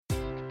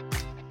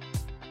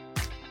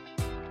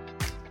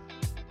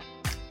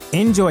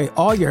Enjoy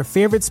all your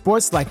favorite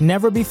sports like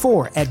never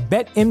before at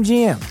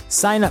BetMGM.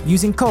 Sign up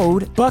using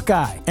code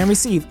Buckeye and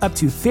receive up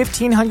to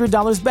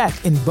 $1,500 back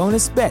in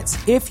bonus bets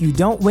if you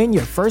don't win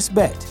your first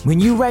bet. When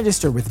you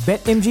register with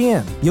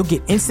BetMGM, you'll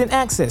get instant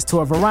access to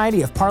a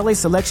variety of parlay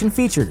selection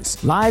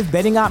features, live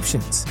betting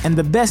options, and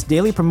the best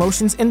daily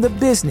promotions in the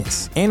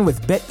business. And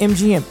with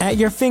BetMGM at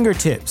your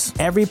fingertips,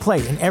 every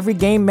play and every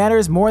game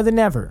matters more than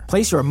ever.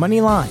 Place your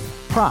money line,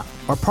 prop,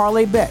 or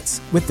parlay bets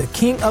with the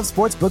king of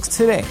sportsbooks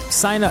today.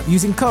 Sign up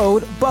using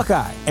code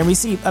Buckeye and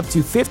receive up to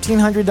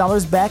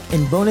 $1,500 back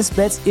in bonus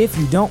bets if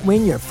you don't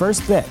win your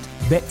first bet.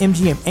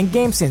 BetMGM and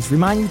GameSense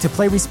remind you to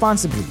play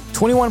responsibly.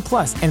 21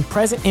 plus and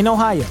present in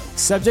Ohio,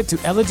 subject to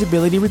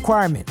eligibility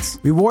requirements.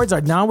 Rewards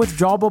are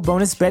non-withdrawable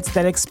bonus bets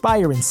that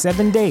expire in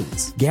 7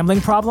 days. Gambling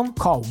problem?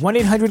 Call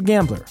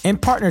 1-800-GAMBLER. In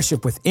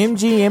partnership with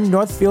MGM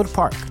Northfield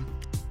Park.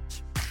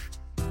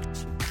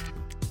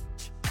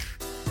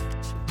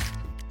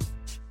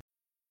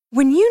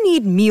 When you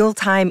need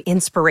mealtime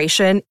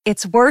inspiration,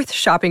 it's worth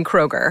shopping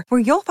Kroger, where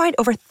you'll find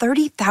over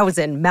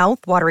 30,000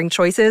 mouth-watering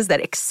choices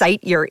that excite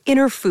your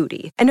inner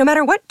foodie. And no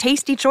matter what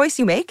tasty choice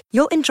you make,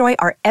 you'll enjoy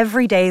our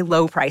everyday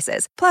low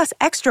prices, plus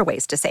extra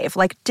ways to save,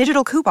 like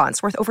digital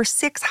coupons worth over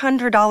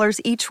 $600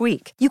 each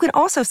week. You can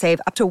also save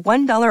up to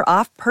 $1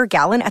 off per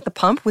gallon at the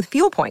pump with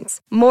fuel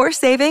points. More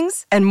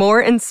savings and more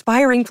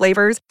inspiring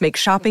flavors make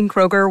shopping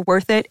Kroger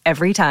worth it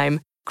every time.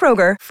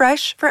 Kroger,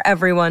 fresh for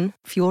everyone.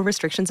 Fuel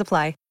restrictions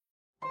apply.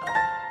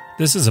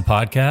 This is a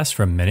podcast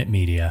from Minute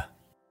Media.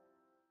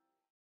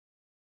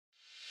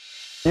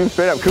 You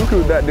straight up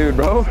cuckooed that dude,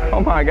 bro. Oh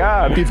my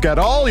God. You've got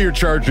all your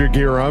Charger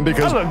gear on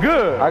because I look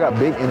good. I got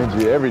big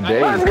energy every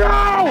day. Let's go!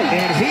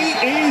 And he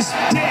is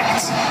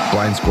dicked.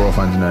 Blind squirrel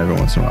finds a nut every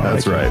once in a while.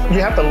 That's right. You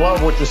have to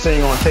love what you're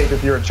seeing on tape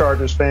if you're a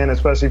Chargers fan,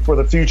 especially for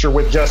the future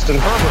with Justin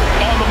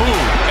Herbert. On the move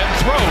and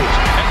throws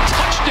and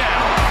touchdown.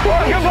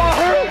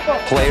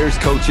 Players,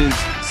 coaches,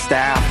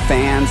 staff,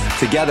 fans,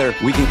 together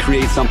we can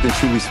create something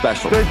truly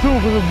special. Stay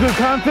tuned for some good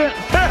content.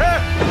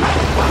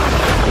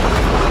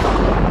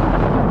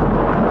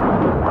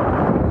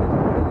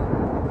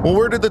 Well,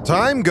 where did the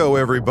time go,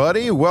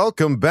 everybody?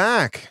 Welcome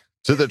back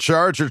to the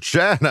Charger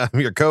Chat. I'm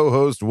your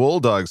co-host,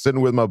 Wolldog,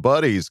 sitting with my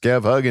buddies,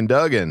 Kev, Hug, and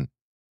Duggan.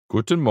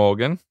 Guten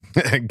Morgen.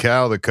 And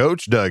Cal, the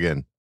coach,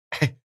 Duggan.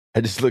 I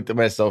just looked at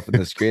myself in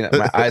the screen.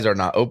 My eyes are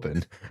not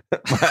open.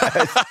 My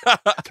eyes,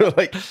 they're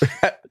like,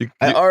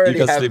 I already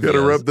have. Gotta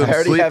rub them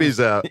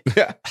sleepies out.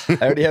 Yeah,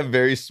 I already have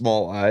very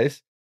small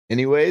eyes.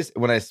 Anyways,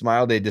 when I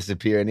smile, they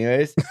disappear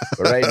anyways.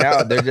 But right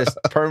now, they're just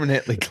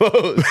permanently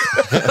closed.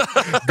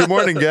 Good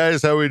morning,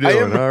 guys. How we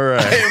doing? All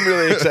right. I am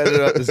really excited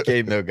about this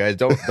game, though, guys.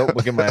 Don't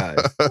look in my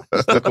eyes.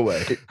 Just look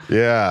away.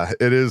 Yeah,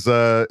 it is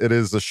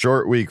a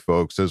short week,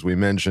 folks. As we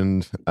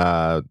mentioned,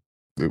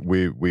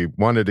 we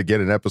wanted to get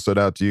an episode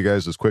out to you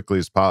guys as quickly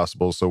as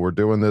possible, so we're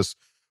doing this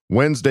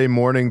Wednesday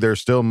morning. There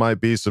still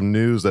might be some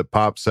news that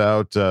pops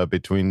out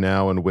between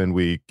now and when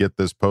we get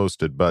this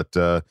posted, but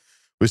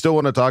we still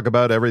want to talk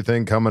about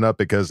everything coming up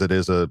because it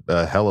is a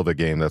hell of a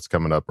game that's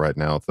coming up right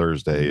now,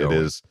 Thursday.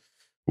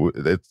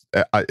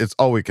 It's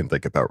all we can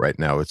think about right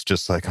now. It's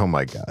just like, oh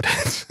my God,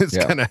 it's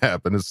gonna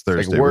happen. It's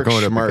Thursday. Like, we're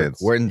going up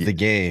against. We're in the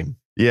game.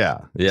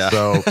 Yeah.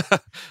 So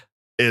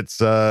it's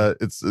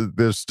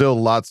there's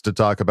still lots to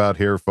talk about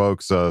here,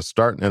 folks.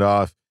 Starting it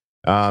off,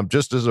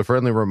 just as a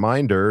friendly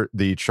reminder,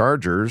 the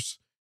Chargers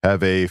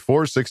have a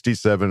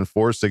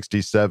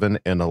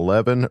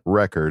 467-11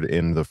 record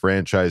in the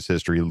franchise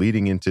history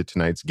leading into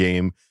tonight's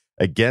game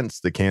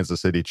against the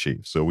Kansas City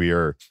Chiefs. So we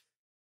are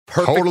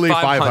Perfect totally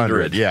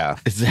 500. Yeah.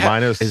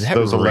 Minus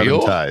those real?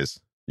 11 ties.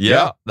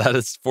 Yeah, that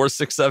is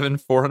 467,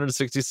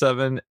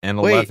 467, and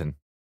 11. Wait,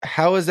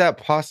 how is that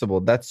possible?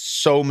 That's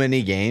so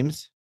many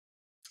games.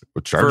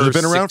 Well, Chargers have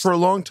been around for a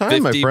long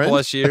time, my friend. 50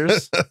 plus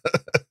years.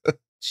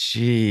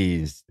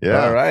 Jeez.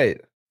 Yeah. All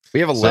right. We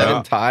have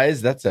 11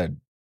 ties. That's a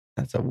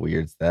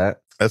weird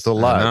stat. That's a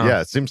lot. Yeah,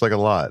 it seems like a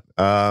lot.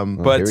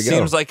 But it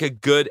seems like a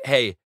good,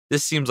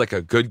 this seems like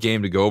a good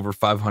game to go over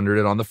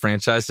 500 on the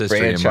franchise history.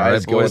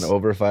 Franchise going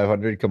over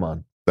 500? Come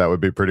on. That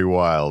would be pretty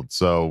wild.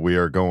 So we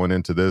are going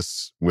into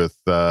this with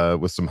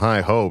some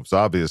high hopes,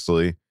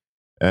 obviously.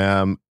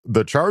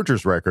 The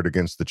Chargers record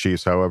against the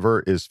Chiefs,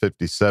 however, is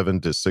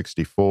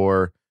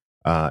 57-64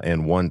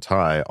 and one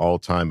tie all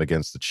time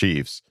against the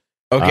Chiefs.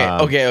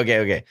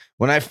 Okay.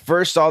 When I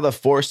first saw the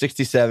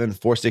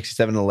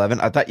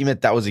 467-11, I thought you meant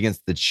that was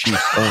against the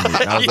Chiefs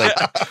only. And I was like,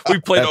 we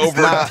played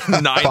over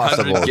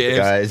 900 games,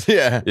 guys.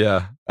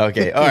 Yeah.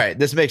 Okay. All right.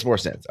 This makes more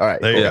sense. All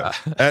right. There you go.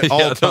 At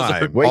all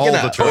time. Waking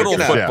up. Total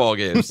football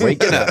games.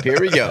 Waking up.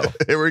 Here we go.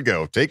 Here we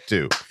go. Take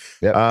two.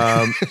 Yep.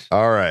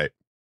 All right.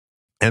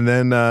 And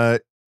then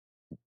the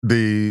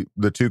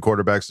two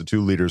quarterbacks, the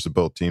two leaders of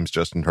both teams,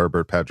 Justin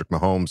Herbert, Patrick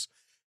Mahomes,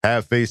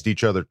 have faced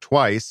each other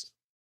twice.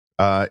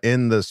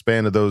 In the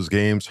span of those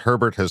games,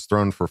 Herbert has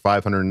thrown for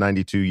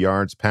 592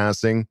 yards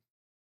passing.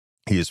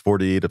 He is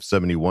 48 of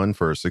 71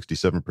 for a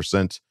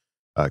 67%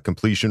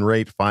 completion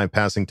rate, 5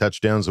 passing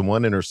touchdowns and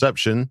 1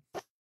 interception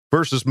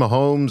versus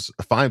Mahomes,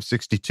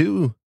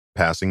 562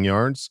 passing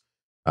yards,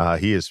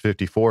 He is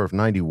 54 of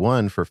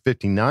 91 for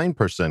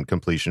 59%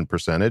 completion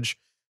percentage,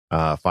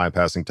 5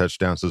 passing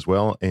touchdowns as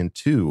well, and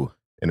 2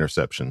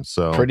 interceptions.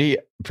 So pretty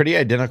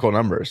identical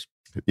numbers.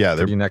 Yeah,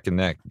 they're pretty neck and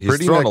neck. He's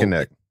pretty thrown neck and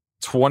neck.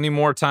 20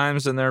 more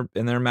times in their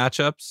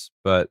matchups,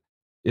 but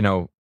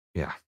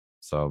yeah.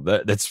 So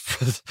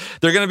that's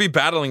they're going to be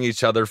battling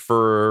each other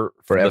for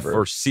the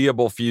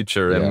foreseeable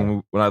future. Yeah.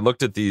 And when I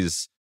looked at the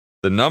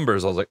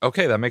numbers, I was like,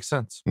 okay, that makes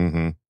sense.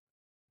 Mm-hmm.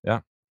 Yeah.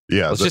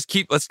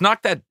 Let's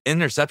knock that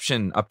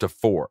interception up to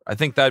 4. I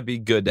think that'd be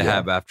good to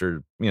have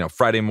after,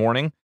 Friday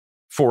morning,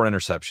 4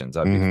 interceptions.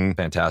 That'd be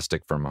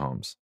fantastic for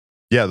Mahomes.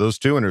 Yeah. Those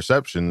 2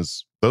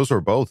 interceptions, those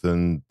were both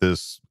in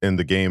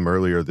the game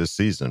earlier this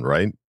season,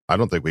 right? I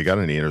don't think we got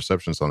any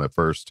interceptions on that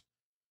first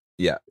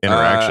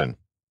interaction.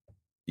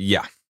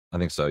 Yeah, I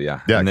think so.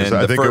 Yeah. Yeah. And then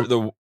I think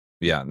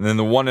and then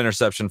the 1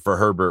 interception for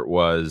Herbert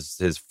was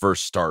his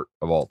first start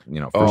of all,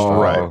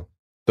 right.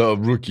 The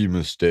rookie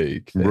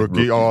mistake.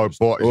 Rookie.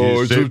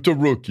 It's just a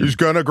rookie. He's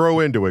going to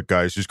grow into it,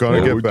 guys. He's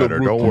going to get better.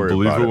 Don't worry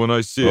believe about it when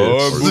I see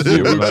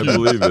it. When I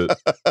believe it.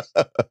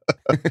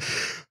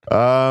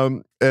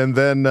 And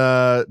then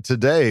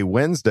today,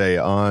 Wednesday,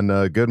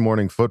 on Good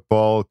Morning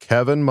Football,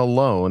 Kevin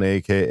Malone,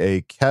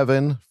 a.k.a.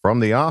 Kevin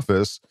from The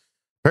Office,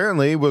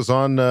 apparently was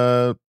on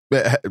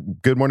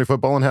Good Morning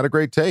Football and had a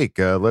great take.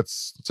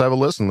 Let's have a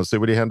listen. Let's see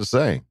what he had to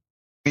say.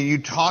 You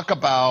talk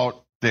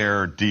about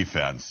their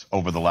defense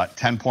over the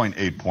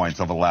 10.8 points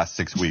over the last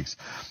 6 weeks.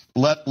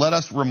 Let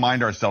us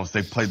remind ourselves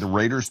they played the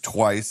Raiders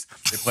twice.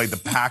 They played the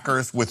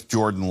Packers with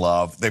Jordan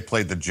Love. They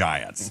played the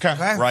Giants.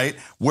 Okay. Right?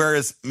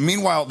 Whereas,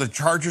 meanwhile, the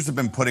Chargers have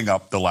been putting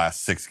up the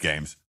last 6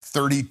 games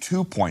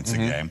 32 points a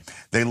game.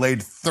 They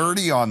laid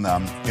 30 on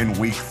them in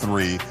week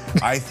 3.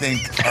 I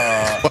think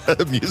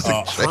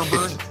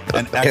Herbert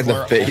and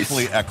Eckler,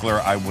 hopefully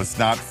Eckler, I was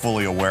not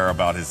fully aware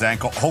about his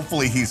ankle.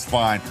 Hopefully he's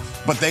fine.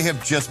 But they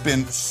have just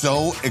been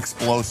so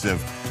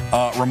explosive.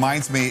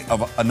 Reminds me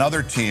of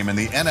another team in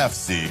the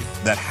NFC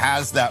that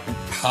has that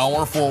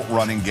powerful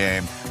running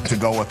game to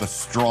go with a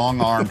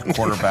strong-armed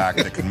quarterback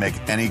that can make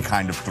any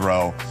kind of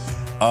throw.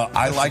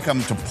 I like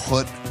the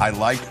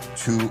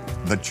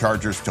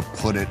Chargers to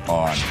put it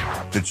on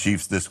the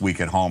Chiefs this week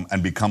at home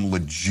and become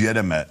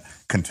legitimate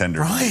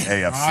contenders in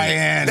the AFC.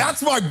 Ryan.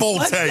 That's my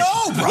bold take.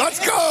 Let's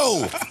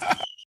go.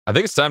 I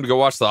think it's time to go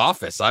watch The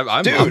Office.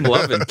 I'm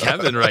loving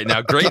Kevin right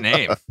now. Great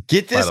name.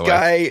 Get this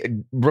guy,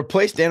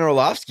 replace Dan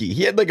Orlovsky.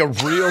 He had like a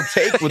real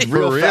take with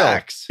real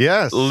facts.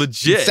 Yes.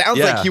 Legit. It sounds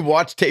like he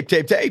watched tape.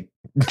 Tape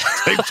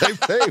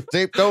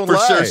don't For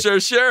lie.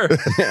 Sure.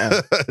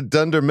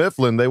 Dunder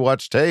Mifflin, they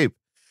watch tape.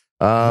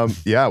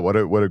 Yeah, what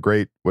a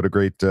great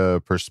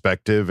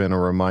perspective and a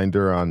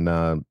reminder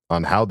on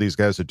how these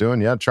guys are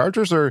doing. Yeah,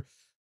 Chargers are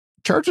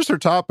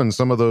topping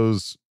some of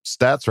those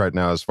stats right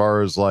now as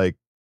far as like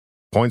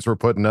points we're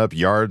putting up,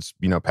 yards,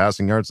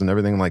 passing yards and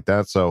everything like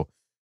that. So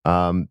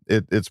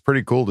it's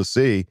pretty cool to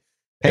see.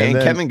 Hey,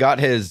 and Kevin got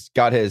his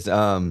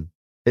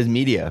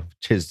media,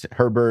 his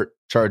Herbert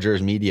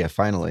Chargers media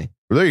finally.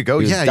 Well, there you go.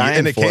 Yeah,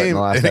 and it came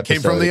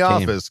from The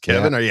Office.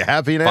 Kevin, are you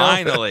happy now?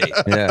 Finally.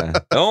 Yeah.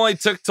 It only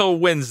took till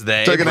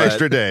Wednesday. Took an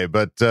extra day,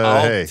 but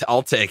hey.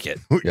 I'll take it.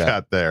 We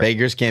got there.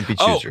 Beggars can't be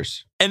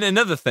choosers. And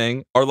another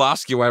thing,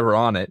 Orlovsky, while we're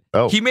on it,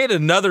 he made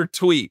another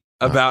tweet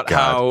about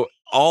how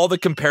all the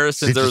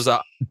comparisons, there was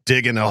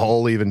digging a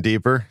hole even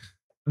deeper.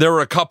 There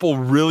were a couple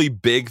really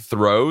big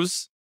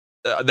throws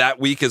that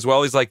week as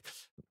well. He's like,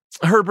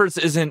 Herbert's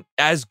isn't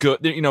as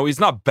good. He's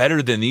not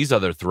better than these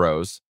other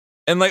throws.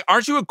 And like,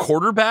 aren't you a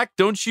quarterback?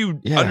 Don't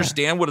you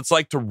understand what it's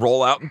like to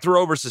roll out and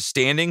throw versus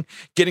standing,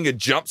 getting a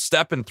jump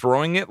step and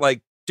throwing it?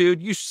 Like,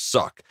 dude, you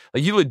suck.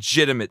 Like, you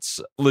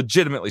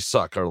legitimately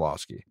suck,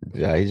 Orlovsky.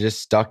 Yeah, he's just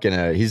stuck in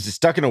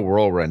a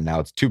whirlwind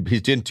now.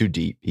 He's in too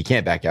deep. He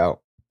can't back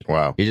out.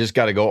 Wow. He just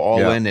got to go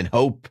all in and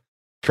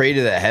pray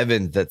to the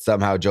heavens that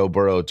somehow Joe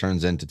Burrow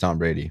turns into Tom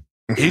Brady.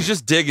 He's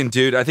just digging,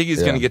 dude. I think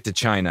he's going to get to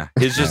China.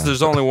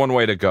 There's only one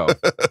way to go.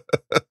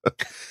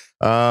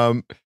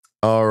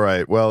 All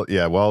right. Well,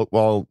 yeah.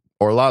 While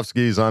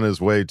Orlovsky's on his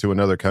way to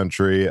another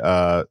country,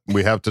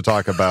 we have to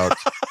talk about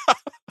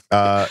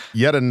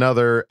yet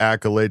another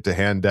accolade to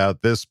hand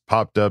out. This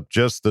popped up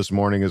just this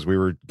morning as we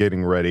were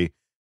getting ready.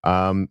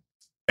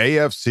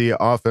 AFC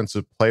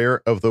Offensive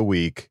Player of the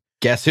Week.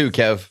 Guess who,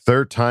 Kev?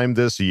 3rd time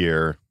this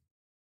year.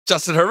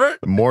 Justin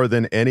Herbert? More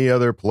than any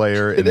other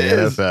player in the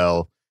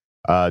NFL.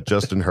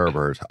 Justin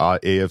Herbert,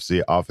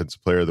 AFC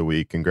Offensive Player of the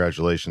Week.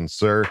 Congratulations,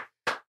 sir.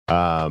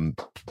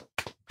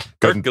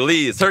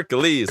 Hercules.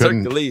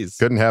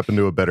 Couldn't happen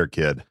to a better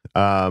kid.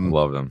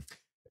 Loved him.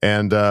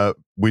 And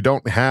we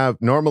don't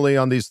have, normally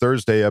on these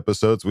Thursday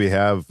episodes, we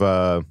have,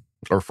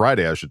 or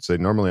Friday, I should say,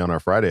 normally on our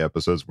Friday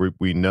episodes,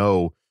 we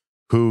know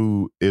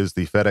who is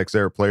the FedEx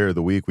Air Player of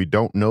the Week. We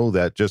don't know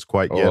that just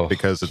quite yet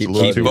because it's a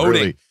little too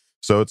early.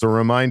 So it's a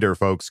reminder,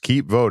 folks,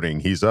 keep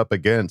voting. He's up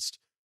against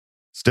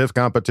stiff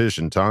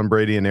competition. Tom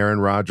Brady and Aaron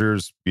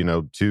Rodgers,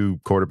 2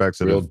 quarterbacks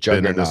that have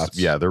been in this.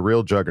 Yeah, they're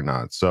real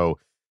juggernauts. So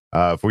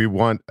if we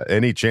want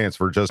any chance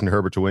for Justin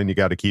Herbert to win, you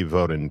got to keep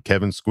voting.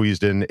 Kevin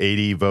squeezed in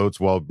 80 votes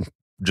while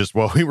just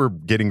while we were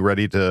getting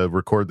ready to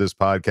record this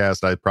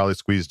podcast, I probably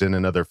squeezed in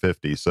another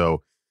 50.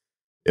 So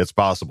it's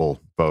possible,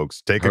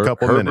 folks. Take a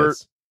couple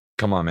minutes.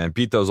 Come on, man.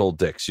 Beat those old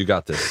dicks. You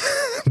got this.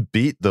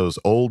 Beat those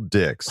old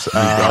dicks.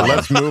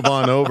 Let's move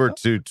on over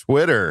to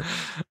Twitter.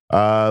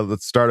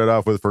 Let's start it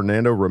off with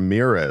Fernando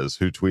Ramirez,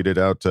 who tweeted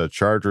out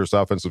Chargers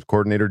offensive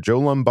coordinator Joe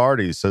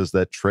Lombardi says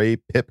that Trey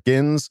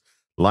Pipkins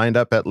lined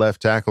up at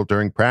left tackle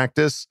during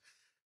practice.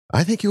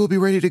 I think he will be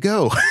ready to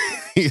go.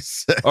 He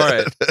said. All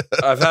right.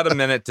 I've had a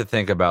minute to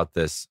think about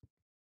this.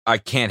 I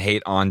can't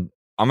hate on.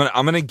 I'm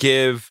gonna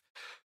give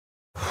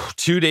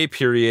 2-day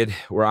period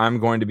where I'm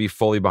going to be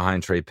fully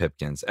behind Trey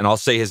Pipkins, and I'll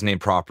say his name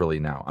properly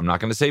now. I'm not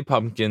going to say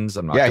Pumpkins.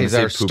 I'm not. Yeah, gonna he's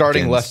say our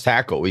starting Poopkins. left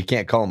tackle. We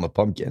can't call him a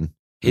pumpkin.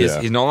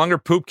 He's no longer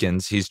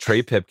Poopkins. He's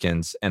Trey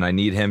Pipkins, and I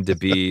need him to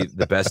be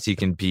the best he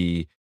can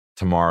be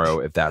tomorrow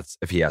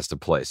if he has to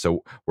play.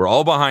 So we're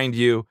all behind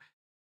you.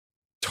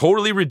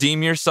 Totally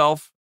redeem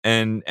yourself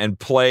and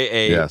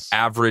play a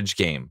average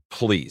game,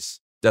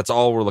 please. That's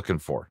all we're looking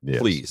for. Yes.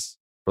 Please.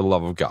 For the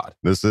love of God.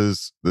 This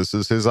is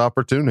his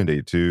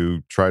opportunity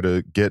to try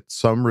to get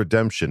some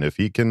redemption. If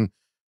he can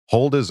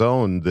hold his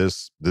own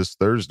this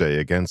Thursday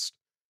against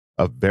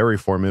a very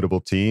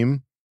formidable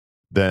team,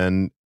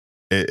 then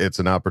it's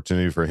an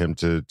opportunity for him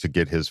to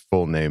get his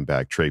full name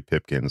back, Trey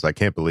Pipkins. I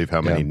can't believe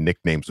how many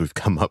nicknames we've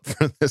come up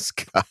for this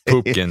guy.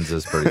 Poopkins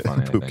is pretty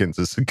funny. Poopkins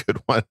is a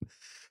good one.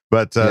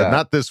 But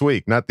not this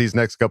week, not these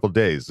next couple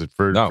days.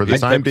 For the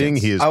time being,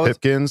 he is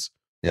Pipkins,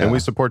 and we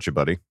support you,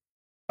 buddy.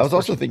 I was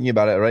also thinking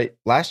about it, right?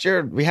 Last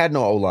year, we had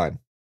no O-line,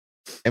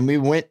 and we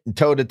went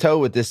toe-to-toe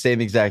with this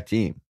same exact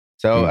team.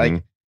 So,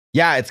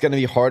 it's going to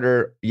be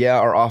harder. Yeah,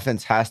 our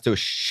offense has to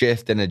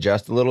shift and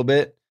adjust a little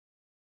bit,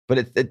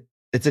 but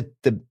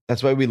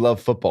that's why we love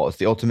football. It's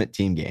the ultimate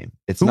team game.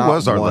 Who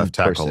was our left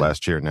tackle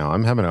last year now?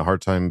 I'm having a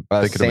hard time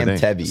thinking of a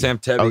name. Sam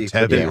Tebby.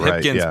 Tebby,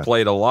 right, Pipkins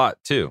played a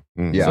lot, too.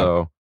 Mm-hmm.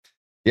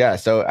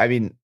 So, I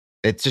mean,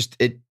 it's just,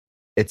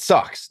 it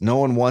sucks. No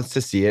one wants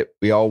to see it.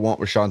 We all want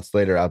Rashawn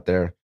Slater out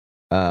there.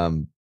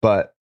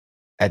 But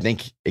I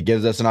think it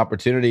gives us an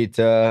opportunity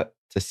to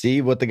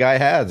see what the guy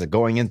has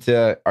going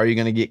into, are you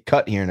going to get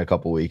cut here in a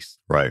couple weeks?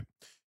 Right.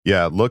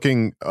 Yeah.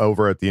 Looking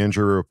over at the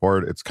injury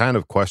report, it's kind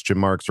of question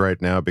marks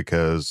right now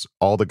because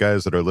all the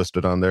guys that are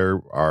listed on there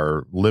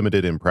are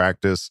limited in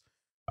practice.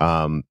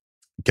 Kevin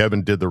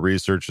did the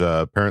research.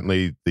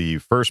 Apparently the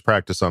first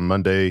practice on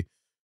Monday,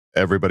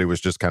 everybody was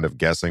just kind of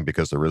guessing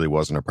because there really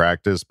wasn't a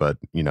practice, but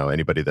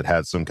anybody that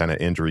had some kind of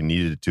injury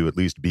needed to at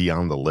least be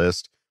on the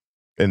list.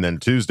 And then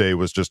Tuesday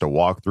was just a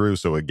walkthrough.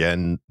 So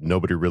again,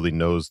 nobody really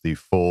knows the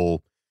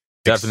full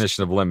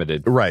definition of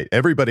limited. Right.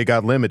 Everybody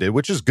got limited,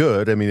 which is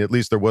good. I mean, at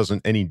least there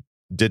wasn't any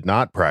did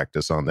not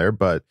practice on there.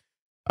 But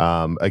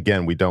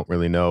again, we don't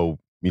really know.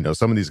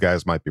 Some of these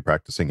guys might be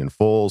practicing in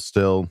full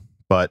still.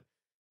 But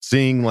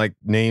seeing like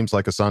names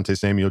like Asante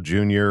Samuel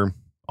Jr.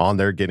 on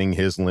there getting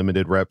his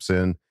limited reps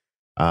in,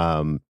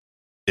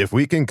 if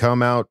we can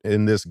come out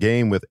in this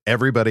game with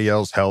everybody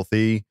else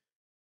healthy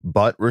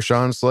but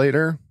Rashawn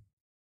Slater,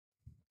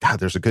 God,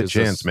 there's a good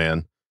chance,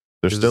 man.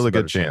 There's still a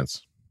good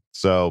chance.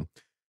 So,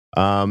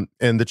 and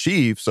the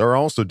Chiefs are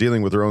also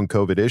dealing with their own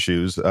COVID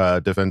issues.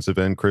 Defensive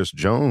end Chris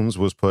Jones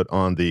was put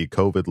on the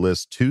COVID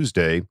list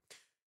Tuesday.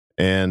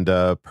 And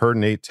per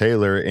Nate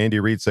Taylor, Andy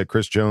Reid said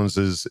Chris Jones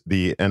is in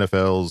the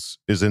NFL's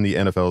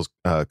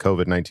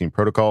COVID-19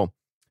 protocol.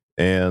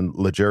 And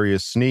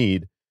L'Jarius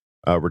Sneed,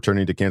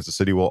 returning to Kansas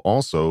City, will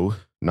also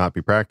not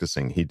be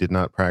practicing. He did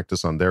not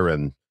practice on their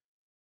end.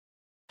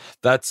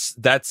 That's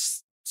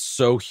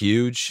so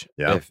huge.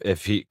 Yeah.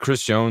 If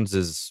Chris Jones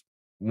is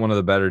one of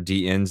the better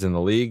D ends in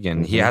the league,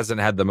 and he hasn't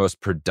had the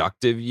most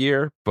productive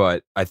year,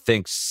 but I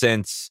think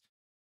since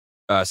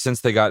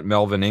they got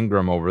Melvin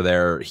Ingram over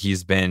there,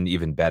 he's been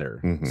even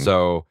better.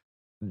 So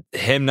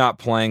him not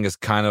playing is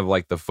kind of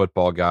like the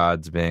football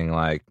gods being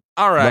like,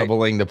 all right,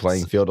 leveling the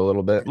playing field a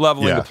little bit,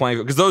 the playing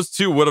field, because those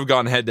two would have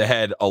gone head to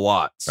head a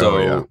lot.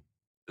 So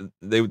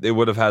they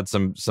would have had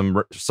some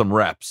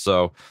reps.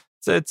 So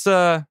it's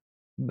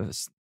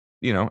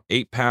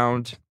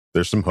 8-pound.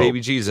 There's some hope.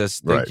 Baby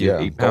Jesus. Thank you.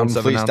 8 pounds,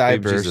 7 ounce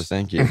baby Jesus.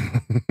 Thank you.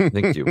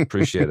 Thank you.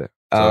 Appreciate it.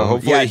 So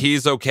hopefully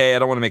he's okay. I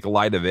don't want to make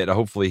light of it.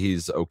 Hopefully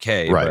he's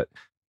okay. Right.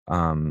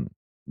 But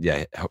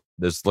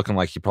there's looking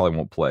like he probably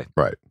won't play.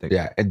 Right.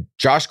 And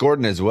Josh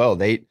Gordon as well.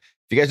 If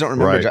you guys don't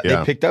remember,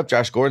 they picked up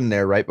Josh Gordon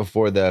there right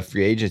before the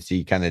free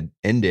agency kind of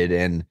ended.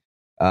 And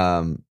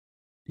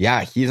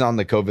he's on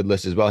the COVID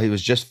list as well. He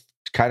was just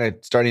kind of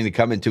starting to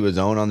come into his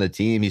own on the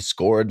team. He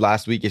scored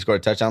last week. He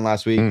scored a touchdown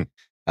last week.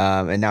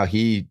 And now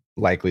he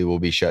likely will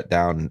be shut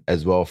down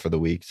as well for the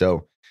week.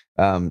 So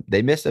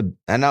they miss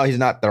I know he's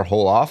not their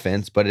whole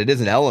offense, but it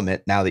is an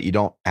element now that you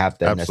don't have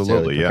to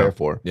necessarily prepare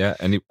for. Yeah.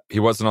 And he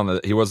wasn't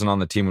on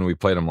the team when we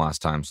played him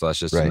last time. So that's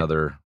just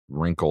another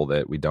wrinkle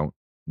that we don't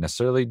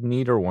necessarily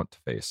need or want to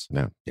face.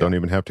 No, don't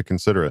even have to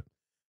consider it.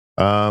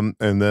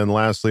 And then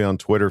lastly on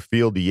Twitter,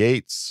 Field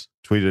Yates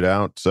tweeted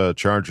out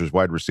Chargers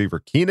wide receiver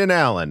Keenan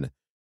Allen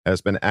has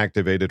been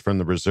activated from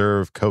the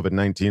reserve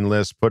COVID-19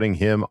 list, putting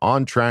him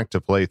on track to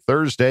play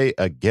Thursday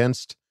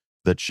against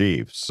the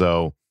Chiefs.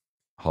 So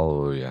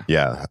Hallelujah.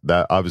 Yeah,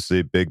 that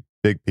obviously big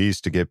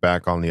piece to get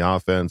back on the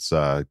offense.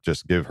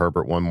 Just give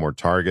Herbert one more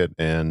target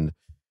and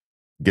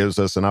gives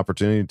us an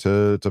opportunity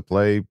to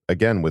play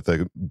again with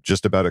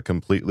just about a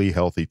completely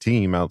healthy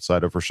team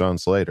outside of Rashawn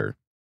Slater.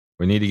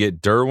 We need to get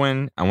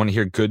Derwin. I want to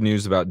hear good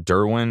news about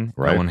Derwin.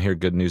 Right. I want to hear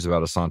good news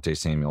about Asante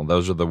Samuel.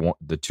 Those are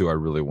the two I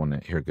really want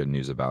to hear good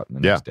news about in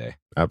the next day.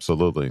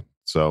 Absolutely.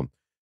 So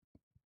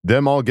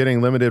them all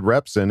getting limited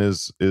reps in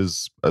is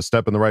a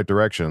step in the right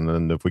direction.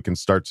 And if we can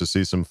start to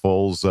see some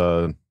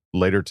Foles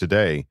later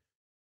today,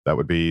 that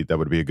would be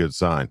a good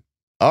sign.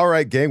 All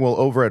right, gang. Well,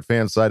 over at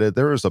Fansided,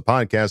 there is a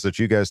podcast that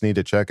you guys need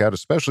to check out,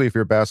 especially if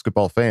you're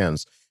basketball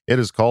fans. It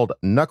is called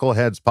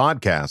Knuckleheads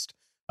Podcast.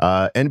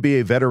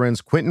 NBA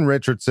veterans Quentin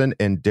Richardson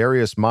and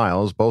Darius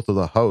Miles, both of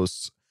the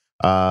hosts,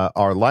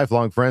 are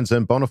lifelong friends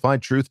and bona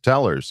fide truth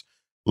tellers.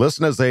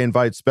 Listen as they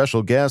invite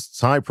special guests,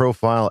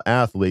 high-profile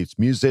athletes,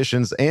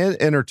 musicians, and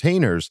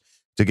entertainers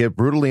to get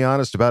brutally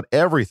honest about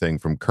everything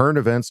from current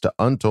events to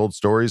untold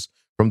stories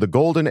from the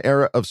golden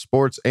era of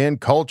sports and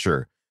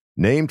culture.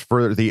 Named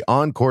for the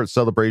on-court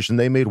celebration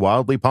they made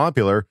wildly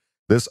popular,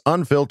 this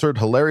unfiltered,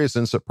 hilarious,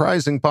 and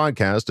surprising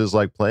podcast is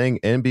like playing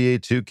NBA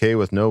 2K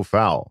with no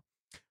foul.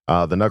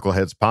 The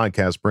Knuckleheads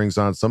Podcast brings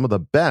on some of the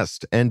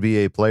best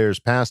NBA players,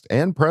 past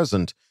and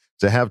present,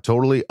 to have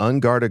totally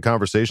unguarded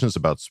conversations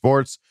about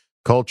sports,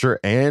 culture,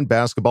 and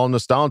basketball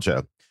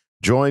nostalgia.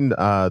 Join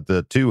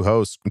the two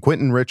hosts,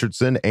 Quentin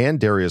Richardson and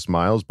Darius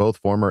Miles, both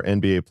former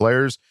NBA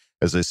players,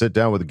 as they sit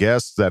down with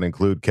guests that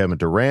include Kevin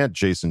Durant,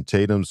 Jason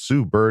Tatum,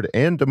 Sue Bird,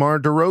 and DeMar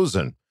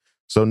DeRozan.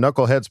 So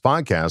Knuckleheads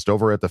Podcast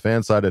over at the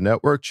Fansided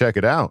Network. Check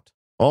it out.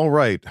 All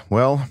right.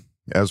 Well,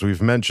 as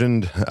we've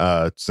mentioned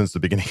since the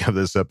beginning of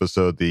this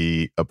episode,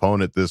 the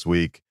opponent this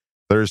week,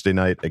 Thursday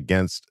night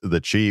against the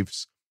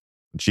Chiefs.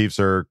 The Chiefs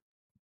are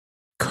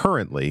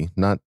currently,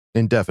 not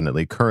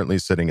indefinitely, currently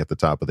sitting at the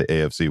top of the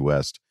AFC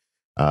West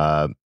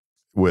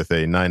with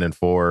a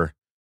 9-4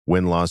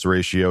 win-loss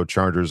ratio.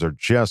 Chargers are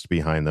just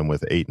behind them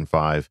with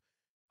 8-5.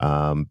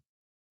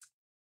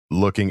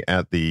 Looking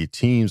at the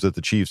teams that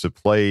the Chiefs have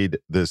played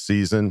this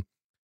season,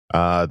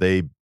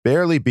 they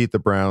barely beat the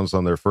Browns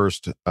on their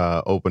first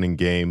opening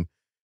game,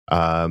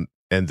 and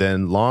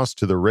then lost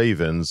to the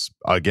Ravens.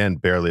 Again,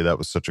 barely. That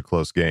was such a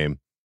close game.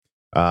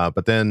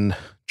 But then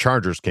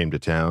Chargers came to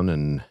town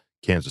in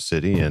Kansas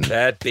City and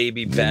bad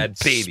baby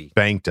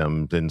spanked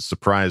them and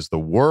surprised the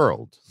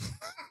world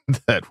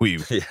that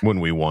when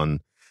we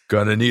won.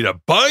 Gonna need a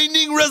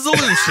binding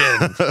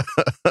resolution.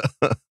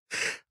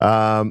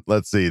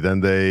 Let's see.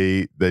 Then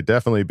they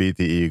definitely beat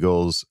the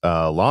Eagles,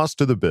 lost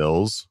to the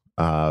Bills,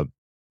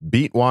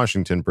 beat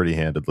Washington pretty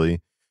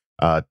handedly.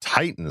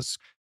 Titans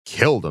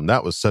killed them.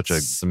 That was such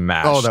a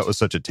smash. Oh, that was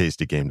such a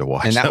tasty game to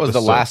watch. And that was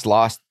the last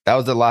loss. That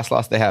was the last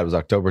loss they had. Was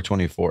October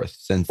 24th.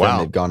 Since then,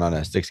 they've gone on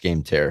a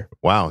 6-game tear.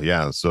 Wow.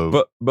 Yeah.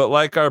 So, but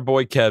like our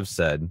boy Kev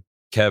said,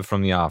 Kev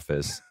from The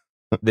Office,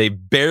 they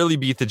barely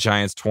beat the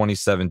Giants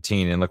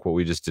 2017, and look what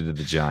we just did to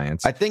the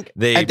Giants. I think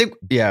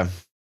yeah.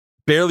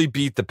 Barely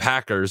beat the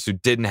Packers, who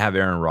didn't have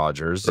Aaron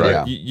Rodgers. Right.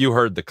 Yeah. You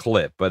heard the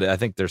clip, but I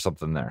think there's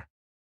something there.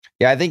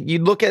 Yeah, I think you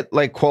look at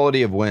like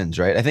quality of wins,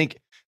 right? I think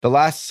the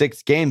last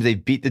 6 games they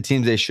beat the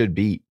teams they should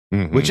beat,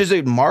 which is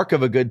a mark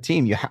of a good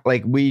team. You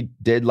like we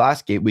did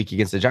last week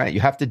against the Giants.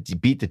 You have to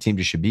beat the teams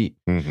you should beat.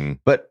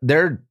 But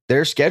their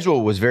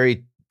schedule was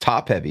very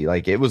top heavy.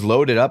 Like it was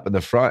loaded up in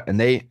the front, and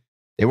they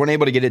weren't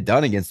able to get it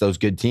done against those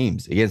good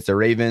teams, against the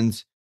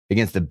Ravens,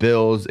 against the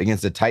Bills,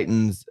 against the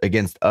Titans,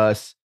 against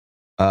us.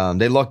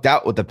 They lucked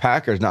out with the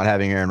Packers not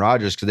having Aaron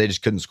Rodgers because they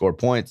just couldn't score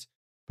points.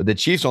 But the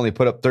Chiefs only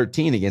put up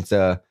 13 against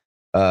a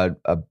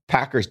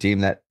Packers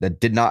team that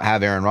did not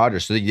have Aaron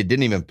Rodgers, so they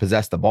didn't even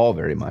possess the ball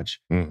very much.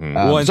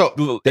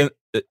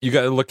 You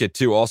got to look at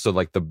too also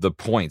like the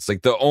points.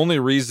 Like the only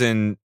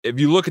reason, if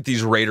you look at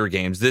these Raider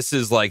games, this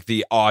is like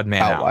the odd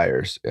man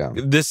outliers. Out.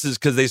 Yeah, this is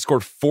because they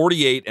scored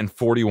 48 and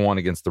 41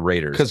 against the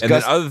Raiders. Because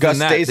other than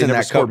that, they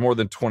never scored more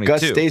than 22.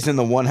 Gus stays in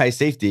the one high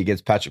safety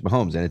against Patrick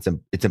Mahomes,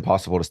 and it's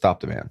impossible to stop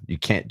the man. You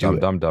can't do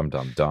it.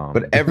 Dumb.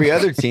 But every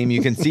other team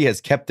you can see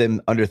has kept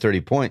them under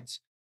 30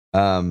 points,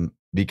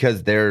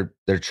 because they're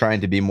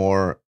trying to be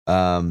more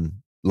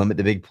limit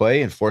the big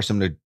play and force them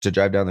to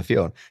drive down the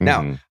field.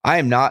 Now, I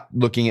am not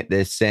looking at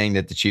this saying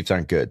that the Chiefs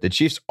aren't good. The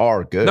Chiefs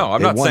are good. No,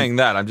 I'm not saying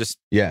that. I'm just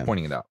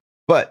pointing it out.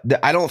 But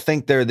I don't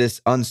think they're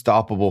this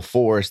unstoppable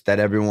force that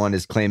everyone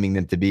is claiming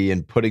them to be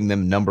and putting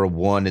them number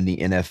 1 in the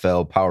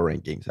NFL power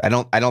rankings.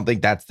 I don't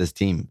think that's this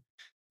team.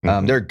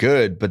 They're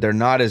good, but they're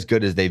not as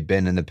good as they've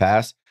been in the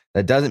past.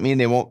 That doesn't mean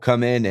they won't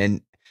come in.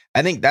 And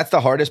I think that's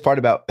the hardest part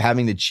about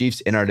having the Chiefs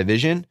in our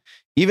division.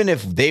 Even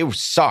if they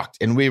sucked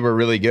and we were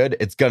really good,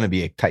 it's going to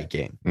be a tight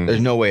game.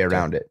 There's no way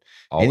around it.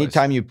 Always.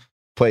 Anytime you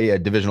play a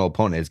divisional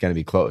opponent, it's going to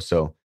be close.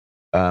 So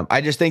I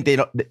just think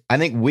I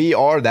think we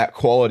are that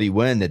quality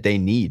win that they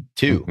need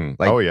too.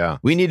 Like,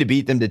 we need to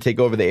beat them to take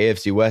over the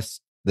AFC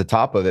West, the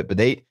top of it. But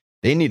they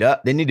need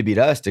to beat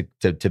us to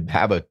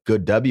have a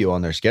good W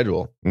on their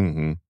schedule.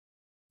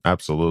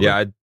 Absolutely.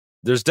 Yeah.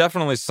 There's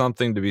definitely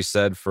something to be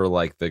said for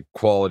like the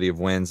quality of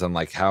wins and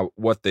like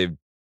what they've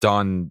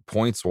done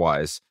points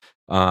wise.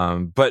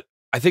 But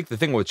I think the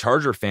thing with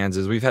Charger fans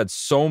is we've had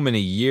so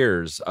many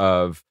years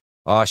of,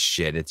 oh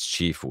shit, it's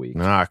Chief week.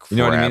 You know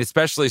what I mean?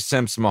 Especially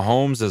since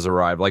Mahomes has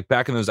arrived. Like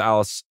back in those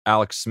Alex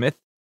Smith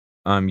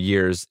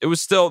years, it was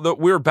still that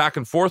we were back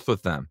and forth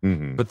with them.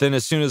 Mm-hmm. But then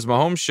as soon as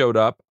Mahomes showed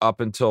up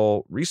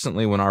until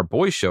recently when our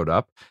boy showed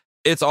up,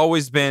 it's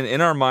always been in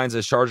our minds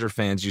as Charger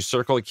fans, you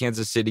circle a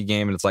Kansas City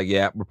game and it's like,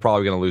 yeah, we're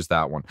probably going to lose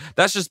that one.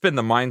 That's just been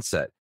the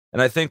mindset.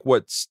 And I think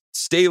what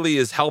Staley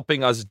is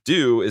helping us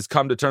do is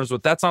come to terms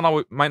with that's not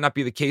always, might not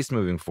be the case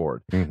moving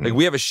forward. Mm-hmm. Like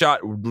we have a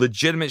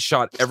legitimate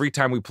shot every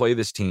time we play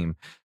this team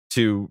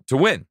to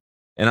win.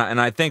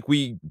 And I think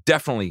we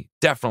definitely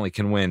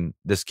can win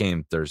this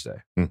game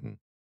Thursday. Mm-hmm.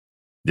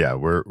 Yeah,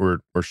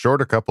 we're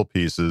short a couple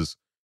pieces,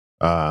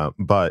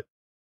 but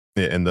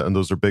and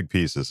those are big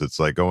pieces. It's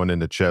like going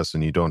into chess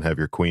and you don't have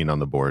your queen on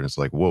the board. It's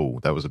like, whoa,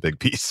 that was a big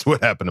piece.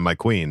 What happened to my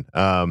queen?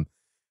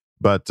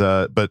 But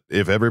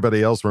if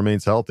everybody else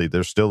remains healthy,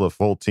 there's still a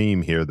full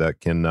team here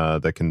that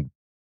can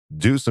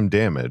do some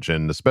damage,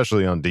 and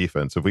especially on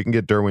defense. If we can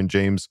get Derwin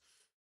James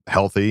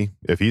healthy,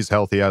 if he's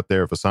healthy out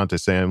there, if Asante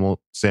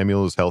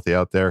Samuel is healthy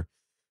out there,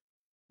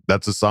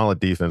 that's a solid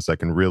defense that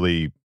can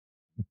really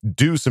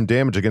do some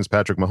damage against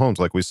Patrick Mahomes,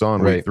 like we saw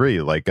in week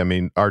 3. Like, I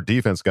mean, our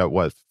defense got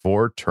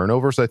 4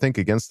 turnovers, I think,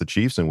 against the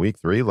Chiefs in week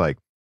 3. Like,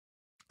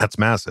 that's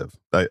massive.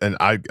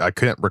 I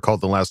can't recall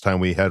the last time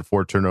we had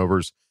 4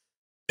 turnovers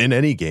in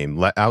any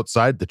game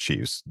outside the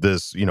Chiefs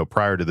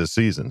prior to this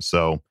season.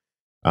 So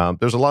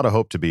there's a lot of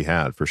hope to be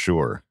had for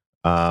sure.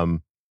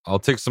 I'll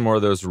take some more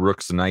of those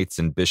rooks, knights,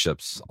 and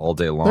bishops all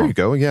day long. There you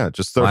go. Yeah,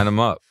 just line them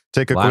up.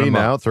 Take a queen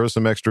out, throw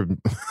some extra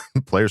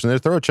players in there,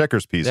 throw a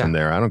checkers piece in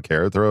there. I don't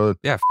care. Throw a Luke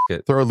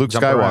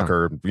Jump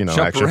Skywalker, around.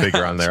 Action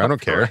figure on there. I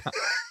don't care.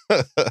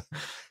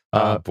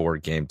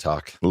 Board game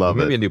talk. Love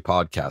Maybe it. a new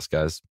podcast,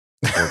 guys.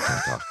 Board game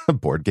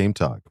talk. Board game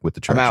talk with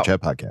the Charger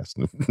Chat podcast.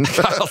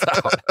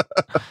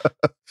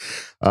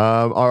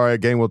 All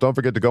right, gang. Well, don't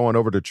forget to go on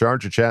over to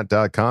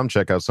chargerchat.com.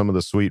 Check out some of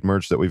the sweet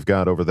merch that we've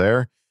got over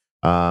there.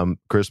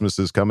 Christmas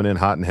is coming in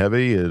hot and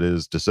heavy. It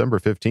is December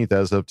 15th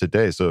as of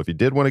today. So if you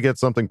did want to get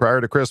something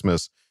prior to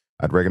Christmas,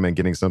 I'd recommend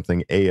getting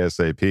something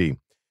ASAP.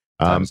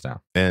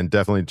 And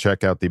definitely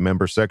check out the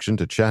member section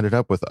to chat it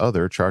up with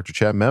other Charger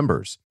Chat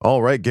members.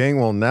 All right, gang.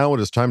 Well, now it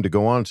is time to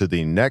go on to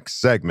the next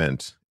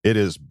segment. It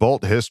is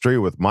Bolt History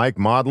with Mike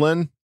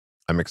Modlin.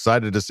 I'm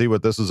excited to see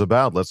what this is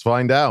about. Let's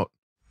find out.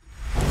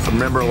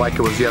 Remember like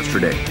it was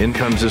yesterday. In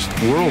comes this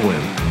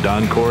whirlwind,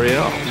 Don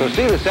Coryell. So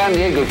see the San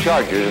Diego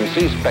Chargers and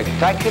see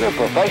spectacular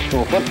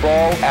professional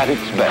football at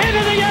its best.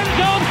 Into the end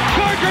zone,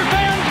 Charger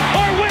fans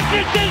are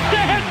witnesses to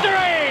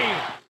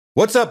history!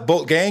 What's up,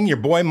 Bolt Gang? Your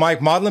boy Mike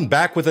Modlin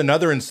back with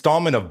another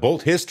installment of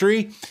Bolt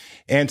History.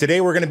 And today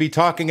we're going to be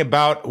talking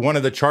about one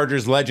of the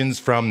Chargers legends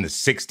from the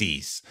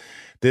 60s.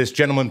 This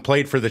gentleman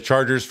played for the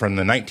Chargers from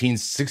the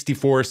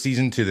 1964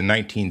 season to the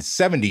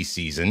 1970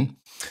 season.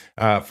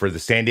 For the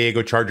San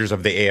Diego Chargers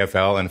of the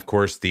AFL and, of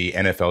course, the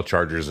NFL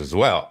Chargers as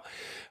well.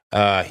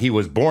 He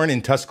was born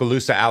in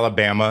Tuscaloosa,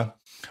 Alabama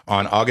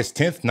on August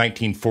 10th,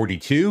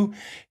 1942.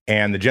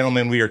 And the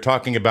gentleman we are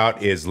talking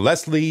about is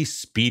Leslie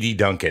Speedy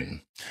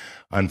Duncan.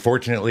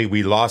 Unfortunately,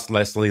 we lost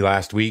Leslie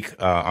last week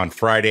on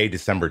Friday,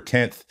 December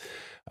 10th.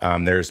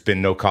 There's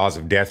been no cause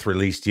of death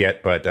released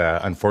yet, but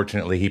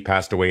unfortunately, he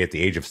passed away at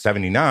the age of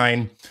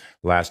 79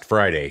 last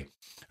Friday.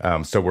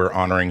 So we're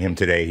honoring him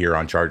today here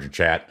on Charger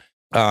Chat.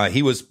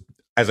 He was,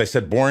 as I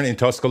said, born in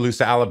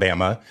Tuscaloosa,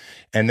 Alabama,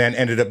 and then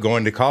ended up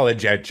going to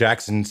college at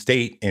Jackson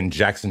State in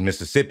Jackson,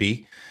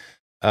 Mississippi.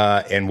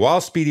 And while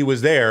Speedy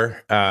was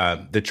there,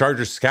 the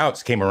Chargers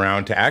scouts came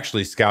around to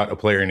actually scout a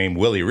player named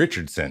Willie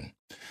Richardson.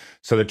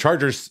 So the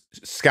Chargers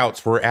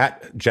scouts were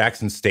at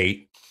Jackson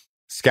State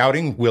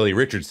scouting Willie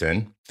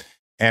Richardson.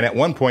 And at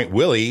one point,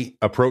 Willie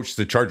approached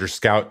the Chargers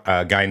scout,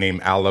 a guy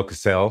named Al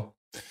Locasell,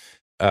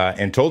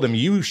 and told him,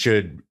 you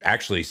should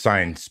actually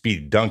sign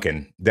Speedy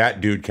Duncan. That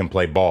dude can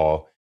play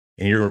ball,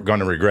 and you're going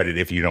to regret it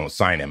if you don't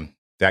sign him.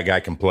 That guy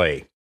can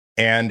play.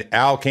 And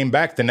Al came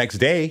back the next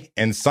day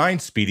and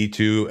signed Speedy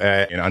to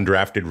an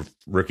undrafted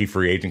rookie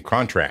free agent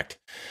contract.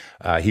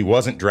 He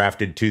wasn't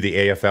drafted to the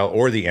AFL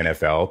or the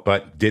NFL,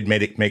 but did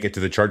make it to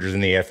the Chargers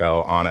in the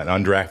AFL on an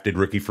undrafted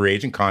rookie free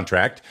agent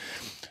contract.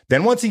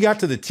 Then once he got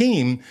to the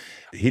team,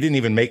 he didn't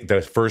even make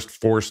the first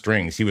 4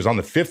 strings. He was on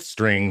the 5th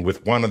string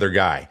with one other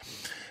guy.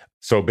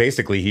 So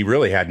basically, he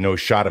really had no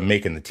shot of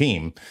making the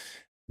team.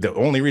 The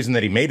only reason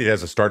that he made it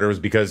as a starter was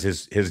because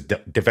his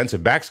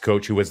defensive backs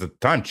coach, who was at the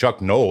time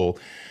Chuck Noll.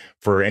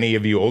 For any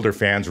of you older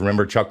fans,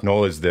 remember Chuck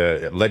Noll is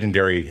the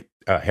legendary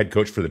head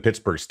coach for the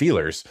Pittsburgh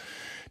Steelers.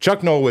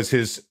 Chuck Noll was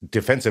his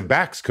defensive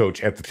backs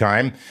coach at the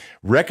time,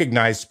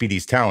 recognized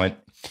Speedy's talent,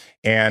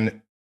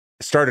 and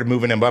started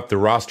moving him up the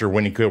roster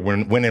when he could,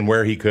 when and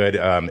where he could,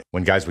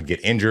 when guys would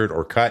get injured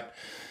or cut.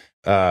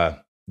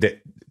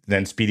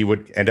 Then Speedy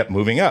would end up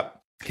moving up.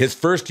 His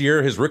first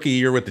year, his rookie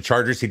year with the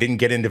Chargers, he didn't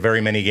get into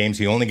very many games.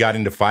 He only got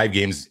into 5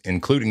 games,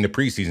 including the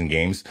preseason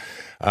games,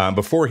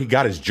 before he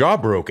got his jaw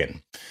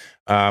broken.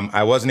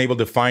 I wasn't able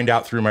to find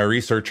out through my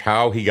research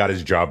how he got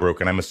his jaw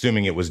broken. I'm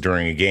assuming it was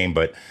during a game,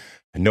 but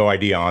no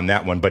idea on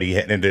that one. But he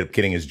ended up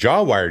getting his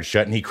jaw wired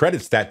shut, and he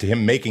credits that to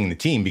him making the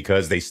team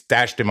because they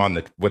stashed him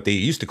on what they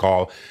used to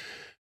call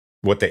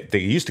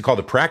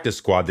the practice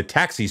squad, the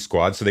taxi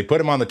squad. So they put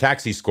him on the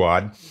taxi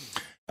squad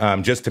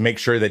just to make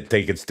sure that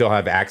they could still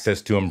have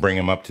access to him, bring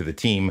him up to the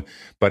team.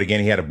 But again,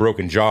 he had a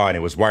broken jaw and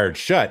it was wired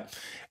shut.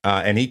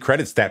 And he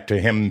credits that to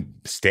him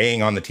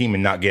staying on the team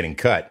and not getting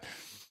cut.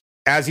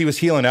 As he was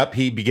healing up,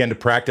 he began to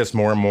practice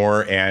more and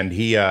more. And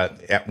he,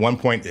 at one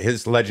point,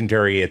 his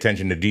legendary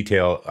attention to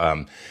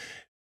detail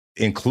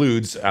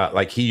includes,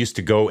 like he used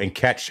to go and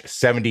catch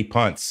 70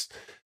 punts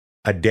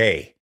a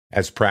day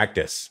as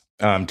practice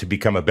to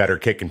become a better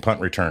kick and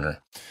punt returner.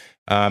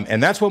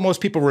 And that's what most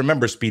people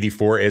remember Speedy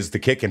for, is the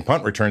kick and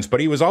punt returns.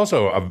 But he was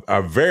also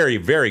a very,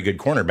 very good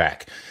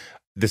cornerback.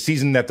 The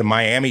season that the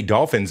Miami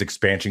Dolphins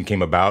expansion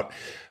came about,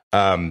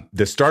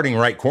 the starting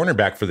right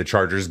cornerback for the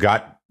Chargers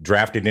got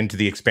drafted into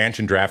the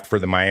expansion draft for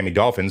the Miami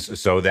Dolphins.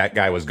 So that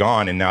guy was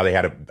gone, and now they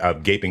had a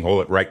gaping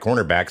hole at right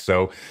cornerback.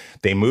 So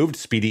they moved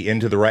Speedy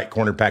into the right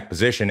cornerback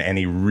position, and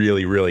he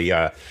really, really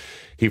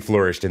he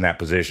flourished in that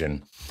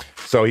position.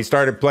 So he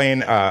started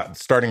playing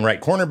starting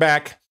right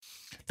cornerback.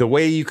 The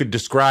way you could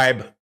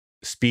describe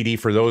Speedy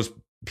for those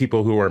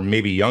people who are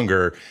maybe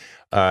younger,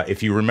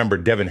 if you remember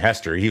Devin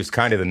Hester, he was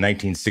kind of the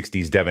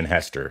 1960s Devin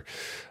Hester.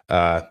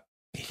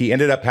 He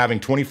ended up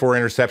having 24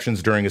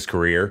 interceptions during his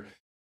career.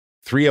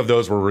 3 of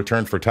those were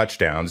returned for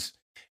touchdowns.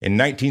 In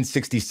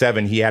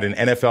 1967, he had an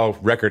NFL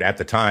record at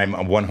the time,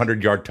 a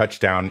 100-yard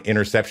touchdown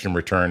interception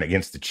return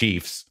against the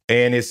Chiefs.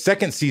 In his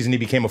second season, he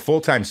became a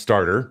full-time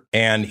starter,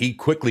 and he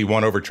quickly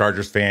won over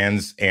Chargers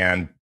fans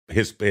and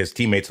his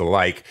teammates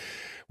alike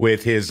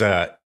with his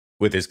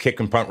kick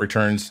and punt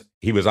returns.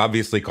 He was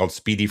obviously called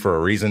Speedy for a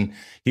reason.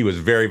 He was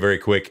very, very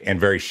quick and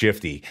very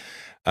shifty.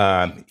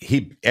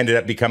 He ended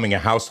up becoming a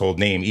household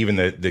name. Even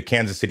the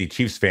Kansas City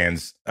Chiefs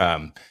fans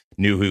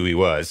knew who he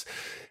was.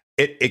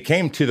 It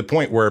came to the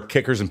point where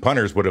kickers and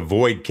punters would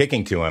avoid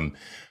kicking to him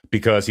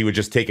because he would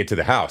just take it to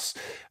the house.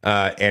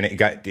 And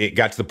it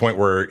got to the point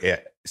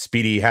where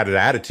Speedy had an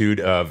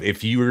attitude of,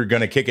 if you were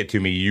going to kick it to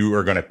me, you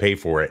are going to pay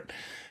for it.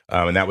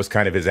 And that was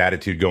kind of his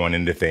attitude going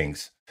into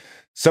things.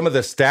 Some of the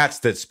stats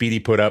that Speedy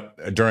put up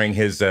during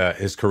his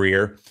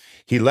career: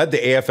 he led the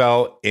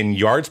AFL in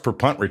yards per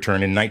punt return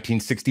in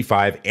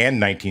 1965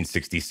 and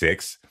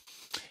 1966.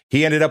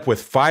 He ended up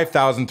with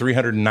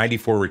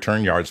 5,394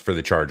 return yards for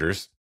the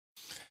Chargers.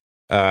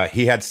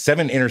 He had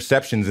 7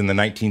 interceptions in the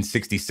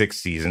 1966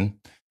 season.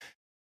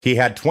 He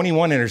had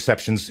 21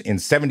 interceptions in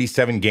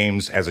 77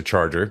 games as a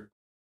Charger.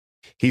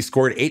 He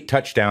scored 8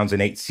 touchdowns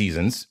in 8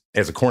 seasons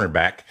as a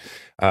cornerback.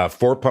 As a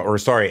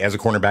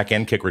cornerback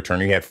and kick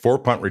returner. He had 4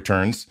 punt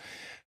returns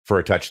for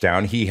a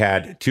touchdown. He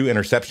had 2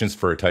 interceptions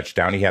for a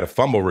touchdown. He had a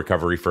fumble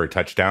recovery for a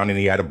touchdown, and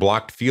he had a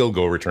blocked field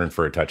goal return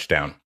for a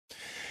touchdown.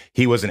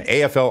 He was an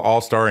AFL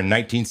All-Star in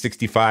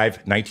 1965,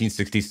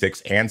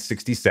 1966, and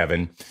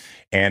 67,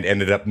 and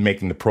ended up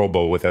making the Pro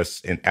Bowl with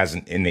us in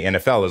the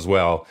NFL as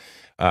well,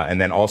 and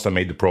then also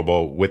made the Pro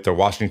Bowl with the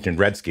Washington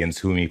Redskins,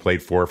 whom he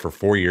played for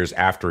 4 years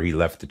after he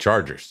left the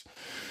Chargers.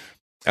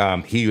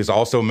 He was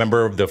also a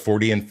member of the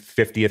 40th and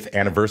 50th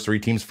anniversary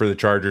teams for the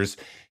Chargers.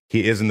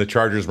 He is in the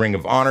Chargers Ring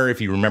of Honor, if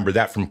you remember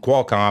that from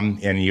Qualcomm,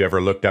 and you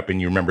ever looked up and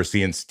you remember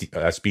seeing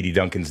Speedy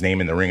Duncan's name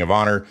in the Ring of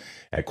Honor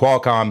at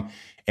Qualcomm.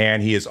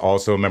 And he is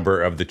also a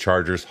member of the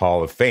Chargers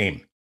Hall of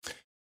Fame.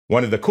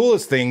 One of the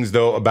coolest things,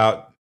 though,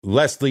 about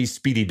Leslie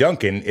Speedy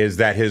Duncan is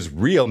that his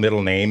real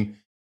middle name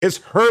is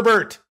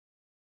Herbert.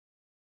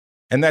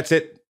 And that's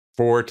it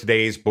for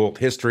today's Bolt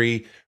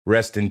History.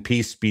 Rest in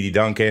peace, Speedy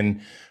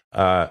Duncan.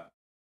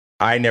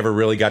 I never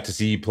really got to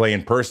see you play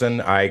in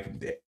person.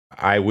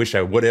 I wish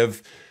I would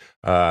have,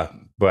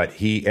 but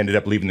he ended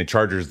up leaving the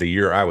Chargers the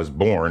year I was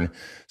born,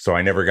 so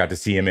I never got to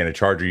see him in a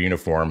Charger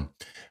uniform.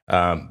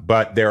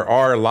 But there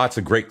are lots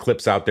of great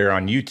clips out there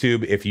on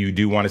YouTube. If you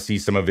do want to see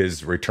some of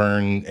his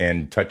return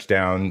and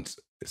touchdowns,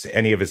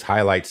 any of his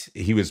highlights,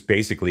 he was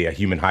basically a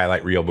human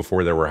highlight reel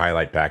before there were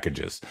highlight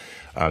packages.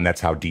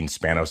 That's how Dean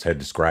Spanos had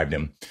described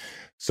him.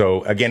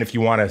 So again, if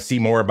you want to see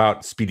more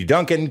about Speedy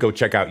Duncan, go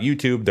check out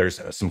YouTube. There's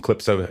some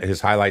clips of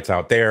his highlights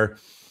out there.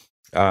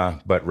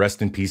 But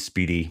rest in peace,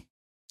 Speedy.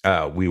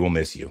 We will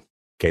miss you.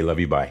 Okay, love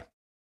you. Bye.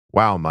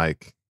 Wow,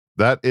 Mike.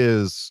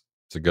 It's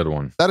a good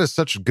one. That is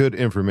such good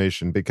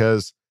information,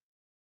 because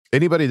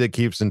anybody that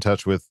keeps in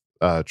touch with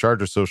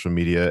Charger social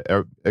media,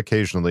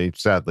 occasionally,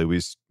 sadly,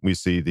 we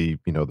see the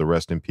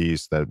rest in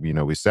peace, that,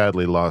 we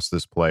sadly lost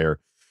this player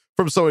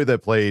from somebody that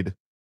played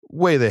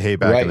way the hay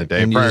back in the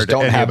day, and prior you to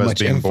don't any have of us much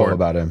being info born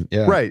about him.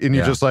 Yeah. Right. And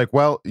you're just like,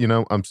 well,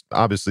 I'm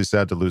obviously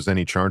sad to lose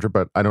any Charger,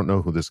 but I don't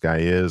know who this guy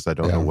is. I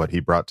don't know what he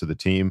brought to the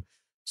team.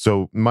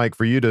 So, Mike,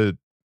 for you to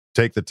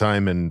take the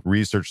time and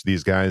research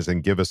these guys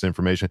and give us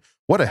information,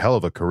 what a hell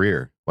of a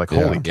career. Like,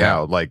 holy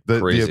cow. Like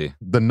the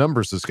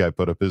numbers this guy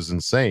put up is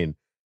insane.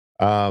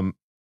 And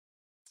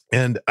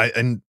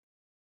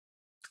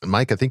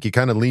Mike, I think you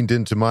kind of leaned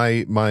into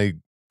my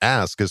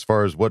ask as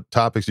far as what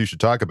topics you should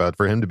talk about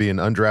for him to be an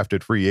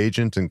undrafted free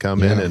agent and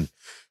come in and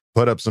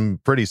put up some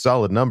pretty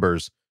solid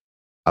numbers.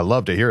 I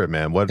love to hear it,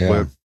 man. What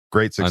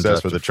great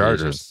success for the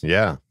Chargers.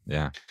 Yeah.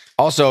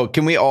 Also,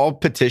 can we all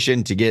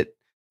petition to get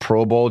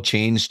Pro Bowl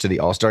changed to the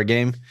All-Star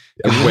game?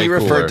 When we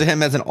refer to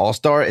him as an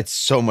All-Star, it's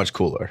so much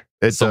cooler.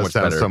 It does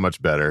sound so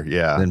much better.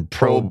 Yeah. Than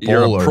Pro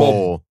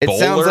Bowler. It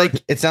sounds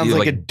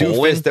like a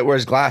doofus that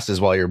wears glasses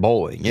while you're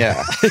bowling.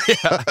 Yeah.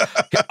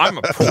 I'm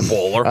a Pro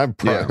Bowler.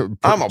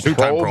 I'm a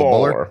two-time Pro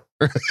Bowler.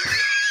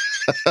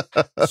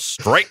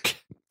 Strike.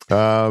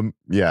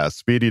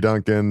 Speedy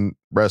Duncan,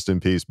 rest in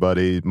peace,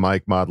 buddy.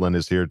 Mike Modlin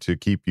is here to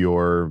keep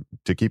your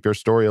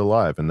story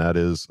alive, and that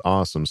is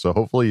awesome. So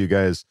hopefully you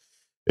guys,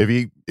 if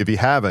you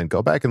haven't,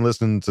 go back and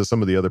listen to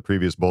some of the other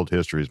previous Bold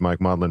Histories. Mike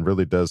Modlin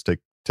really does take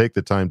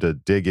the time to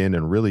dig in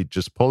and really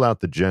just pull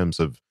out the gems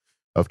of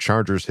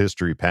Chargers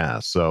history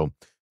past. So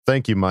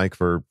thank you, Mike,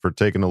 for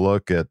taking a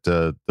look at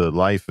the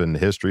life and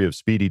history of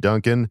Speedy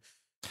Duncan.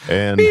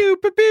 And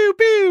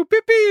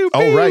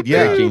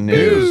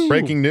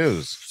breaking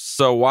news.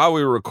 So while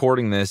we were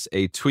recording this,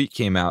 a tweet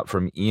came out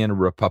from Ian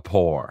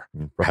Rapoport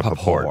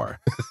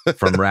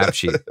from Rap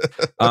Sheet.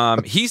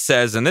 He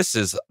says, and this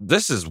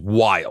is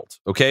wild.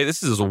 Okay,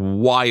 this is a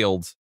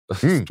wild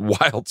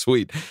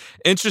tweet.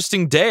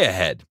 Interesting day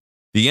ahead.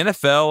 The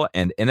NFL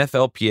and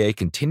NFLPA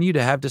continue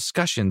to have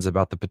discussions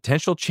about the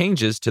potential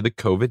changes to the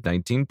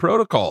COVID-19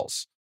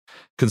 protocols.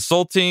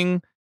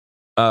 Consulting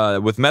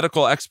with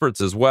medical experts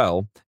as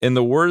well. In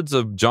the words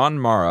of John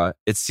Mara,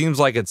 it seems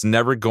like it's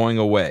never going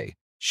away.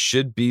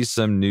 Should be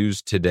some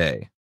news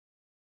today.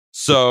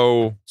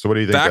 So what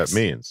do you think that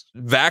means?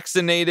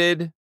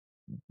 Vaccinated,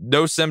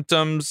 no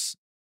symptoms,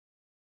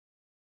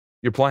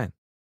 you're playing.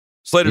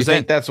 Slater's You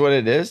think that's what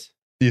it is?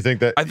 You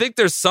think that? I think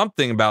there's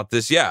something about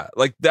this. Yeah,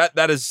 like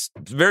that is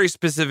very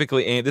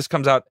specifically aimed. This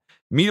comes out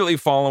immediately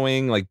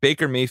following like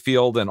Baker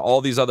Mayfield and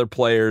all these other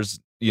players.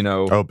 You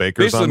know,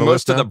 Baker's basically on the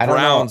most list of the now?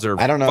 Browns are.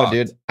 I don't know, fucked.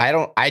 dude.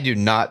 I do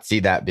not see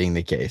that being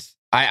the case.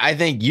 I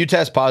think you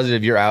test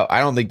positive, you're out.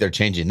 I don't think they're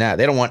changing that.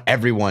 They don't want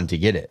everyone to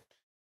get it.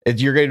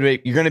 You're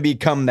going to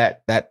become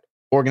that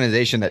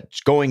organization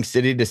that's going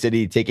city to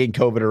city, taking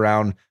COVID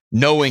around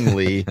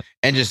knowingly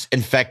and just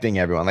infecting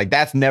everyone. Like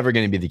that's never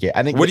going to be the case.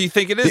 I think. What do you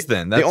think it is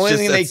then? The only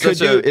thing they could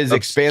do is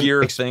expand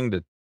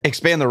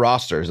the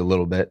rosters a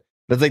little bit.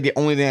 That's like the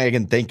only thing I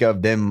can think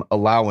of them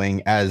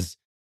allowing as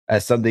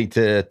something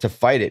to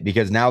fight it,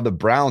 because now the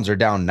Browns are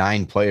down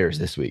 9 players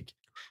this week.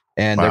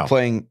 And they're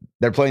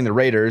playing the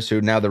Raiders, who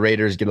now the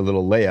Raiders get a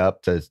little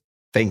layup to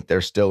think they're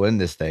still in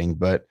this thing.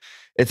 But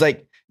it's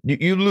like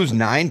you lose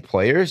 9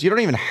 players. You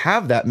don't even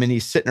have that many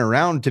sitting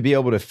around to be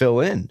able to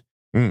fill in.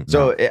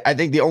 I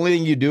think the only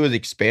thing you do is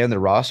expand the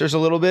rosters a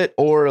little bit,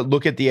 or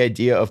look at the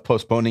idea of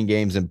postponing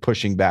games and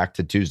pushing back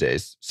to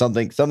Tuesdays,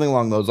 something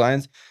along those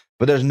lines.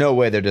 But there's no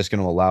way they're just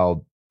going to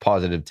allow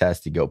positive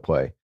tests to go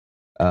play.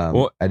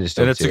 I just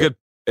don't see it.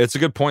 It's a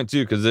good point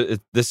too, because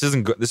this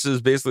isn't good. This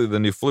is basically the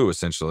new flu,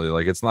 essentially.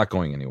 Like it's not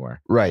going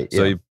anywhere, right?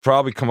 So you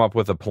probably come up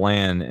with a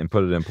plan and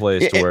put it in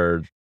place to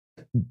where.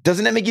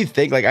 Doesn't it make you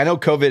think? Like I know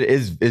COVID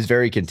is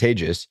very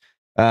contagious,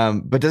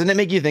 but doesn't it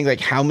make you think like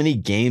how many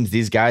games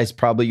these guys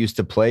probably used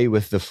to play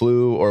with the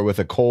flu or with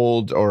a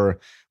cold or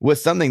with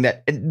something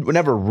that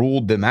never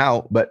ruled them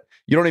out, but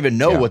you don't even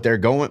know what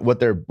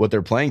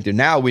they're playing through.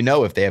 Now we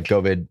know if they have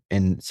COVID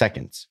in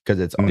seconds because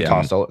it's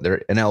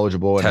they're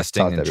ineligible and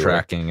testing and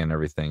tracking and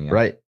everything. Yeah.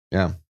 Right.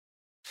 Yeah.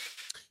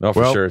 No,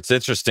 for sure. It's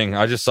interesting.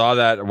 I just saw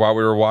that while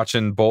we were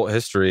watching Bolt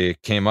History.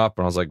 It came up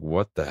and I was like,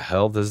 what the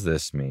hell does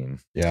this mean?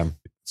 Yeah.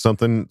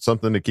 Something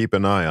to keep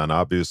an eye on.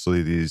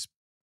 Obviously, these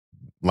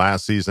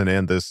last season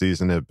and this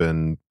season have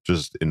been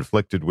just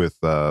inflicted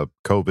with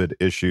COVID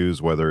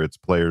issues, whether it's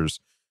players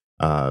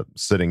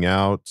sitting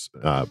out.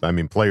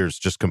 Players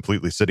just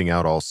completely sitting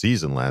out all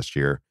season last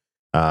year.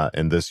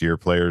 And this year,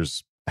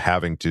 players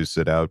having to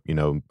sit out,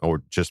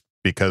 or just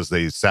because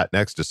they sat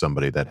next to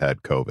somebody that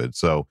had COVID.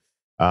 So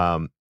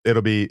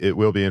it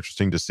will be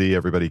interesting to see.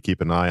 Everybody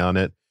keep an eye on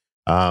it.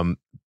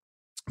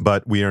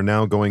 But we are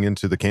now going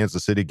into the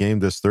Kansas City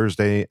game this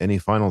Thursday. Any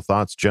final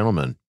thoughts,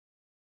 gentlemen?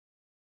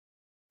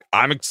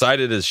 I'm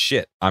excited as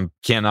shit. I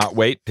cannot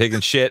wait. Pig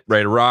and shit,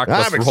 ready to rock.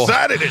 I'm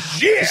excited as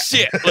shit.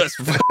 Shit, let's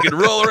fucking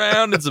roll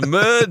around in some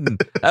mud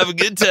and have a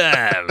good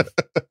time.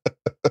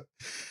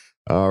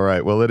 All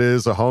right. Well, it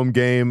is a home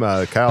game.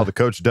 Kyle, the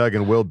coach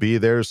Duggan will be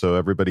there, so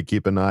everybody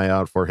keep an eye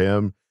out for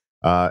him,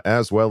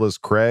 as well as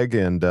Craig.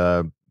 And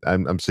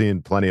I'm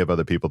seeing plenty of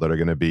other people that are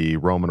going to be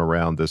roaming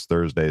around this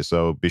Thursday.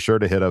 So be sure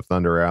to hit up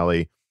Thunder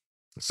Alley.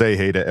 Say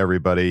hey to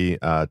everybody.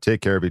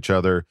 Take care of each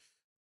other.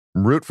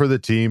 Root for the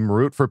team,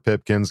 root for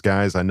Pipkins,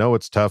 guys. I know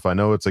it's tough. I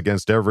know it's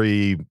against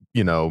every,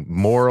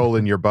 moral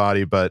in your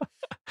body, but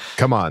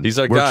come on. He's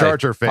our We're guy,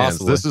 Charger fans.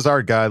 possibly. This is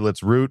our guy.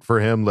 Let's root for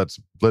him. Let's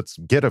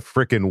get a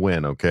freaking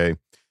win, okay?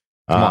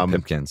 Come on,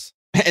 Pipkins.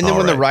 And then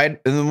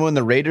when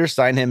the Raiders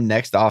sign him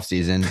next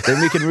offseason,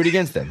 then we can root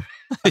against them.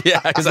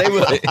 Yeah,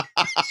 exactly.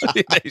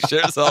 They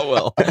sure as hell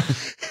will.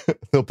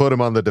 They'll put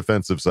him on the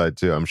defensive side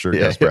too. I'm sure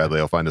Gus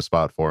Bradley will find a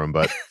spot for him,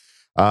 but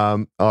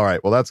All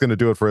right. Well, that's going to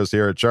do it for us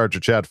here at Charger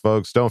Chat,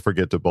 folks. Don't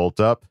forget to bolt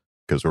up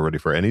because we're ready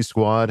for any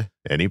squad,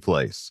 any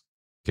place.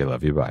 Okay,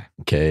 love you. Bye.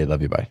 Okay,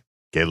 love you. Bye.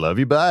 Okay, love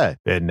you. Bye.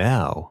 And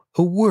now,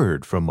 a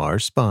word from our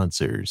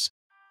sponsors.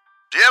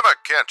 Do you ever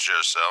catch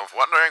yourself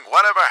wondering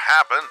whatever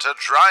happened to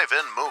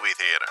drive-in movie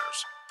theaters?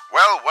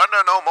 Well,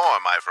 wonder no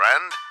more, my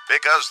friend,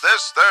 because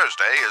this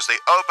Thursday is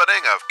the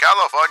opening of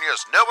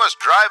California's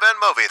newest drive-in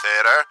movie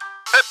theater,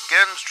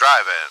 Pipkins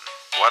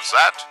Drive-In. What's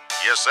that?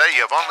 You say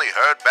you've only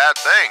heard bad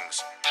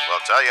things. Well,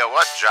 tell you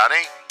what,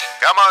 Johnny,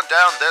 come on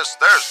down this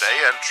Thursday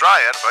and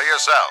try it for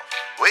yourself.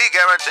 We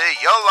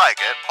guarantee you'll like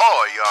it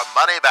or your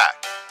money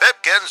back.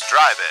 Pipkins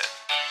Drive-In.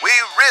 We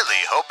really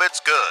hope it's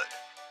good.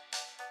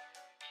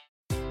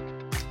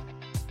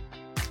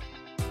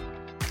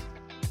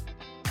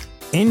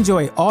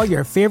 Enjoy all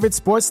your favorite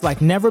sports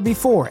like never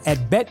before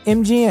at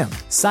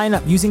BetMGM. Sign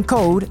up using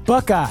code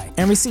Buckeye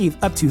and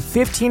receive up to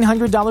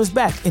 $1,500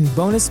 back in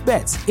bonus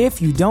bets if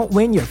you don't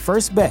win your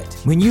first bet.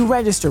 When you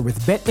register with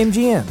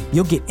BetMGM,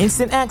 you'll get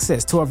instant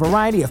access to a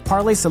variety of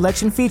parlay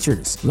selection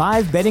features,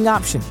 live betting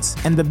options,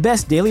 and the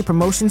best daily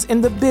promotions in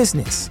the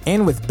business.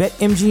 And with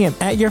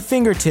BetMGM at your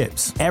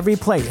fingertips, every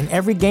play and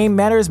every game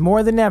matters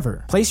more than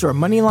ever. Place your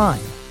money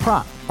line,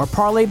 prop, or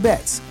parlay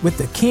bets with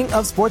the king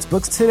of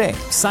sportsbooks today.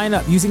 Sign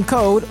up using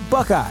code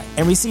Buckeye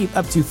and receive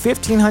up to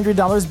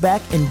 $1,500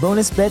 back in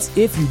bonus bets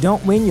if you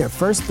don't win your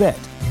first bet.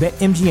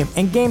 BetMGM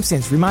and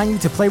GameSense remind you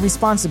to play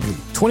responsibly.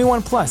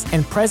 21 plus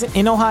and present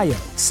in Ohio,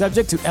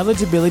 subject to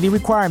eligibility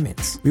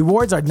requirements.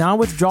 Rewards are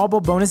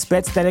non-withdrawable bonus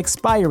bets that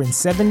expire in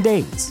 7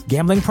 days.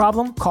 Gambling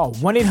problem? Call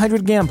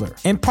 1-800-GAMBLER.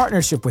 In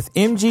partnership with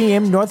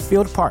MGM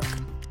Northfield Park.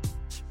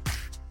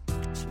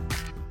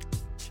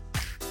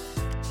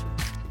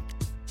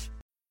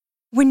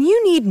 When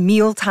you need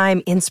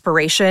mealtime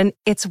inspiration,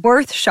 it's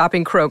worth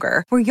shopping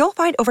Kroger, where you'll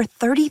find over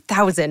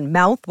 30,000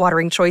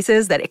 mouth-watering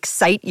choices that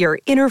excite your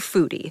inner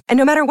foodie. And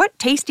no matter what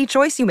tasty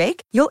choice you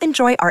make, you'll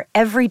enjoy our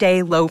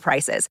everyday low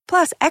prices,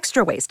 plus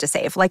extra ways to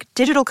save, like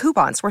digital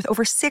coupons worth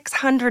over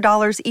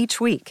 $600 each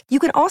week. You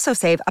can also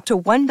save up to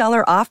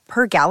 $1 off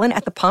per gallon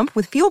at the pump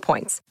with fuel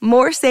points.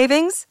 More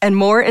savings and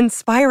more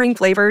inspiring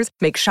flavors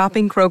make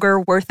shopping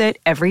Kroger worth it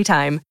every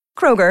time.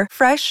 Kroger,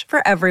 fresh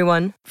for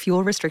everyone.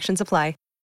 Fuel restrictions apply.